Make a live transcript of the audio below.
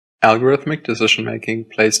Algorithmic decision-making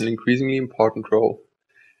plays an increasingly important role.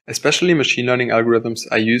 Especially machine learning algorithms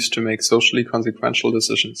are used to make socially consequential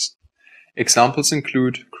decisions. Examples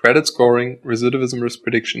include credit scoring, recidivism risk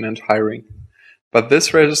prediction, and hiring. But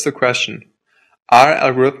this raises the question, are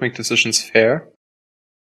algorithmic decisions fair?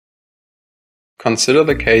 Consider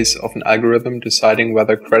the case of an algorithm deciding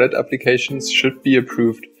whether credit applications should be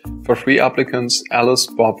approved for 3 applicants, Alice,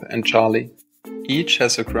 Bob, and Charlie. Each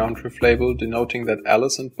has a ground truth label denoting that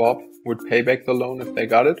Alice and Bob would pay back the loan if they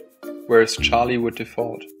got it, whereas Charlie would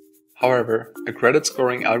default. However, a credit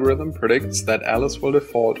scoring algorithm predicts that Alice will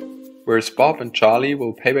default, whereas Bob and Charlie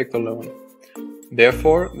will pay back the loan.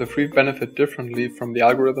 Therefore, the 3 benefit differently from the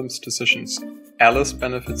algorithm's decisions. Alice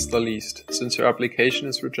benefits the least, since her application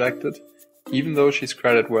is rejected, even though she's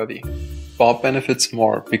creditworthy. Bob benefits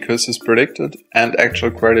more, because his predicted and actual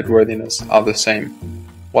creditworthiness are the same.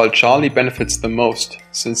 While Charlie benefits the most,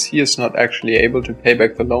 since he is not actually able to pay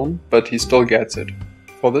back the loan, but he still gets it.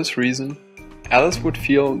 For this reason, Alice would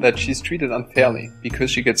feel that she's treated unfairly, because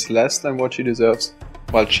she gets less than what she deserves,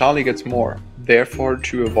 while Charlie gets more. Therefore,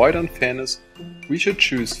 to avoid unfairness, we should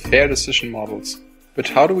choose fair decision models. But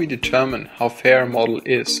how do we determine how fair a model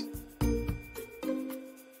is?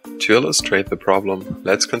 To illustrate the problem,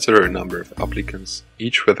 let's consider a number of applicants,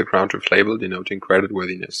 each with a ground truth label denoting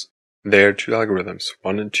creditworthiness. There are 2 algorithms,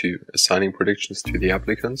 1 and 2, assigning predictions to the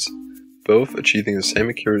applicants, both achieving the same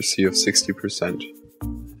accuracy of 60%.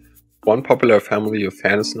 One popular family of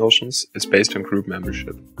fairness notions is based on group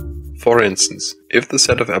membership. For instance, if the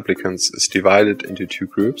set of applicants is divided into 2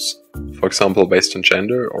 groups, for example based on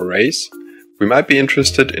gender or race, we might be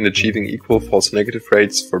interested in achieving equal false negative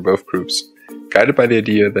rates for both groups, guided by the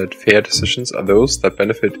idea that fair decisions are those that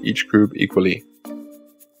benefit each group equally.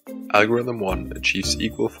 Algorithm 1 achieves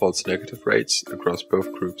equal false negative rates across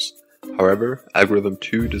both groups. However, algorithm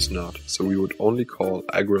 2 does not, so we would only call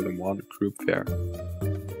algorithm 1 group fair.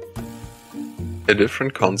 A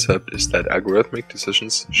different concept is that algorithmic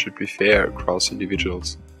decisions should be fair across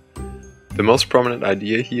individuals. The most prominent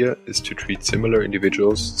idea here is to treat similar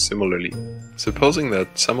individuals similarly. Supposing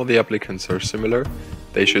that some of the applicants are similar,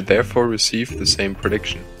 they should therefore receive the same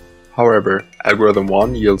prediction. However, algorithm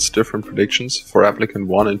 1 yields different predictions for applicant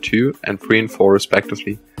 1 and 2 and 3 and 4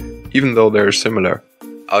 respectively, even though they are similar.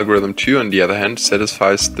 Algorithm 2 on the other hand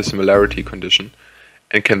satisfies the similarity condition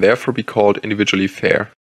and can therefore be called individually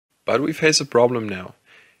fair. But we face a problem now.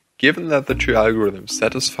 Given that the 2 algorithms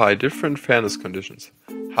satisfy different fairness conditions,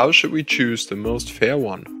 how should we choose the most fair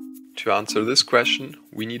one? To answer this question,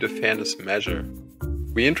 we need a fairness measure.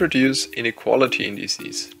 We introduce inequality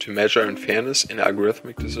indices to measure unfairness in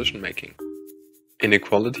algorithmic decision-making.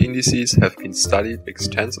 Inequality indices have been studied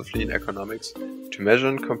extensively in economics to measure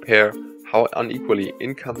and compare how unequally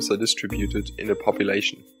incomes are distributed in a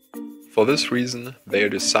population. For this reason, they are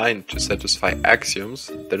designed to satisfy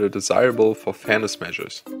axioms that are desirable for fairness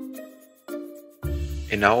measures.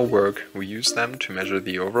 In our work, we use them to measure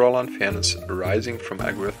the overall unfairness arising from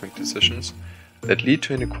algorithmic decisions that lead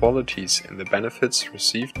to inequalities in the benefits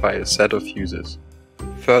received by a set of users.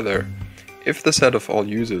 Further, if the set of all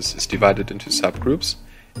users is divided into subgroups,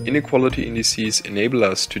 inequality indices enable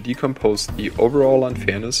us to decompose the overall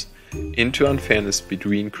unfairness into unfairness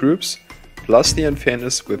between groups plus the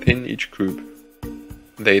unfairness within each group.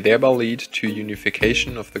 They thereby lead to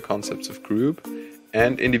unification of the concepts of group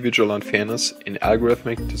and individual unfairness in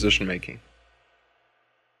algorithmic decision-making.